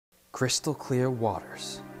Crystal clear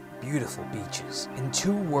waters, beautiful beaches. In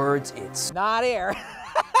 2 words, it's not here.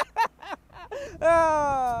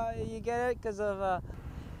 Oh, you get it? Because of,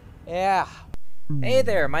 yeah. Hey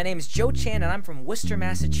there, my name's Joe Chan and I'm from Worcester,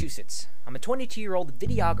 Massachusetts. I'm a 22-year-old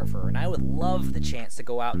videographer and I would love the chance to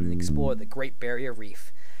go out and explore the Great Barrier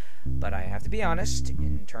Reef. But I have to be honest,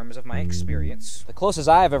 in terms of my experience, the closest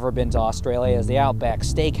I've ever been to Australia is the Outback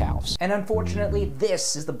Steakhouse. And unfortunately,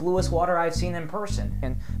 this is the bluest water I've seen in person.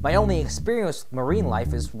 And my only experience with marine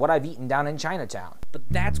life is what I've eaten down in Chinatown. But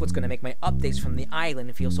that's what's going to make my updates from the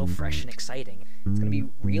island feel so fresh and exciting. It's going to be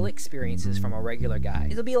real experiences from a regular guy.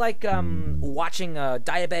 It'll be like watching a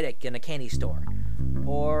diabetic in a candy store.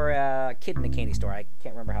 Or a kid in a candy store. I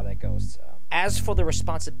can't remember how that goes. As for the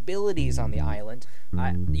responsibilities on the island,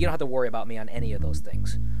 you don't have to worry about me on any of those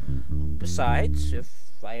things. Besides, if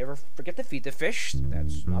I ever forget to feed the fish,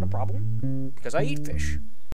 that's not a problem, because I eat fish.